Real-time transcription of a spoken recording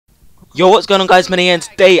Yo, what's going on, guys? Manny, and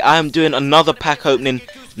today I am doing another pack opening.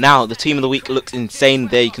 Now, the team of the week looks insane.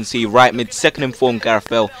 There you can see right mid, second in form Gareth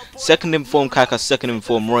Bale, second in form Kaka, second in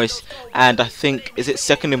form Royce, and I think, is it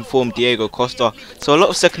second in form Diego Costa? So a lot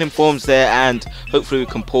of second in forms there, and hopefully we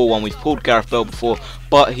can pull one. We've pulled Gareth Bale before,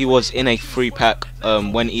 but he was in a free pack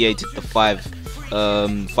when EA did the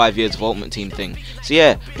 5 years of Ultimate Team thing. So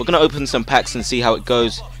yeah, we're going to open some packs and see how it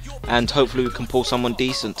goes, and hopefully we can pull someone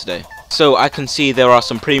decent today. So I can see there are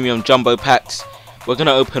some premium jumbo packs. We're going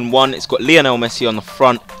to open one. It's got Lionel Messi on the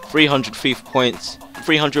front, 300 FIFA points.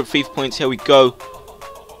 300 FIFA points, here we go.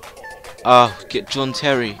 Get John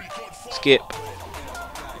Terry. Skip.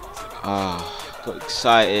 Got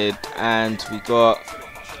excited. And we got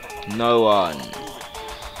no one.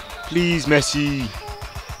 Please, Messi.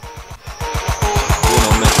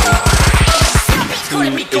 Lionel Messi. Who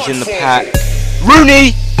is in the pack?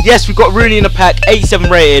 Rooney! Yes, we got Rooney in the pack,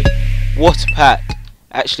 87 rated. What a pack.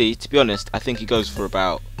 Actually, to be honest, I think he goes for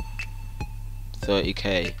about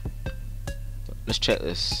 30k. Let's check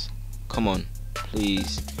this. Come on,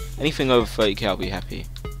 please. Anything over 30k, I'll be happy.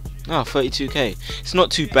 Oh, 32k. It's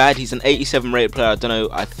not too bad. He's an 87 rated player. I don't know.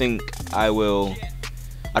 I think I will.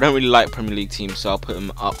 I don't really like Premier League teams, so I'll put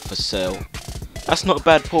him up for sale. That's not a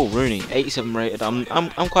bad pull, Rooney. 87 rated. I'm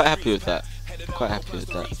quite happy with that. Quite happy with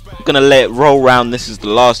that. I'm gonna let it roll round. This is the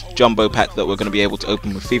last jumbo pack that we're gonna be able to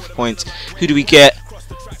open with FIFA points. Who do we get?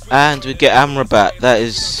 And we get Amrabat. That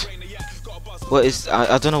is, what is?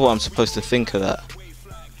 I don't know what I'm supposed to think of that.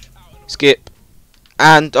 Skip.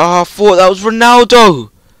 And I thought that was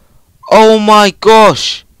Ronaldo. Oh my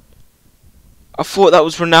gosh. I thought that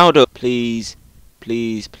was Ronaldo. Please,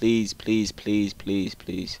 please, please, please, please, please,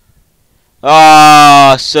 please.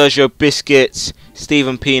 Sergio Biscuits,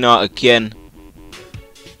 Steven Pienaar again.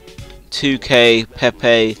 2k,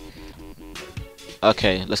 Pepe.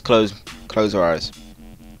 Okay, let's close our eyes.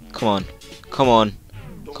 Come on, come on,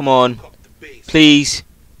 come on, please.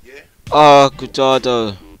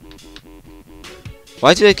 Gudado.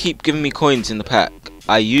 Why do they keep giving me coins in the pack?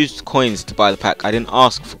 I used coins to buy the pack. I didn't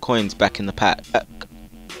ask for coins back in the pack.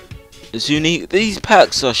 Zuni, these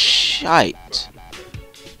packs are shite.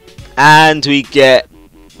 And we get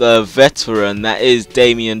the veteran, that is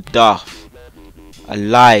Damien Duff. I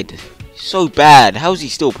lied. So bad. How is he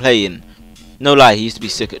still playing? No lie, he used to be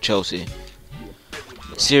sick at Chelsea.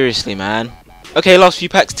 Seriously, man. Okay, last few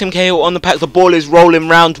packs. Tim Cahill on the pack. The ball is rolling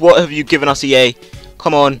round. What have you given us, EA?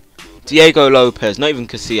 Come on. Diego Lopez. Not even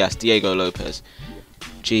Casillas. Diego Lopez.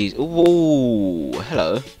 Jeez. Ooh,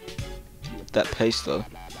 hello. That pace, though.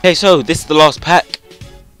 Okay, so this is the last pack.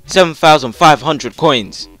 7,500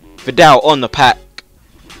 coins. Vidal on the pack.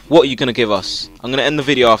 What are you going to give us? I'm going to end the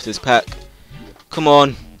video after this pack. Come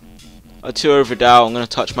on. Arturo Vidal. I'm going to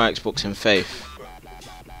touch my Xbox in faith.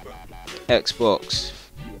 Xbox.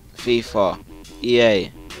 FIFA.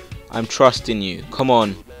 EA. I'm trusting you. Come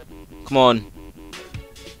on. Come on.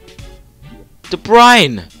 De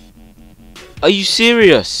Bruyne. Are you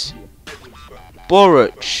serious?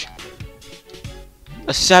 Boruch.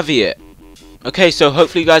 A Saviet. Okay, so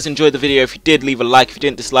hopefully you guys enjoyed the video. If you did, leave a like. If you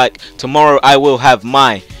didn't, dislike. Tomorrow I will have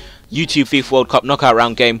my YouTube FIFA World Cup knockout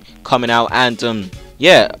round game coming out, and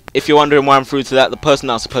yeah, if you're wondering why I'm through to that, the person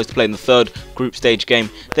that was supposed to play in the third group stage game,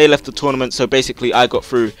 they left the tournament, so basically I got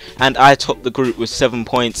through, and I topped the group with 7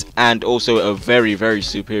 points, and also a very, very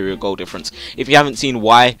superior goal difference. If you haven't seen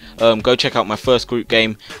why, go check out my first group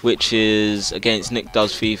game, which is against Nick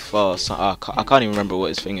Does FIFA. So, I can't even remember what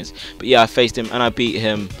his thing is, but yeah, I faced him, and I beat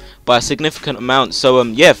him by a significant amount, so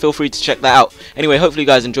yeah, feel free to check that out. Anyway, hopefully you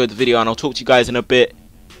guys enjoyed the video, and I'll talk to you guys in a bit.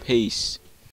 Peace.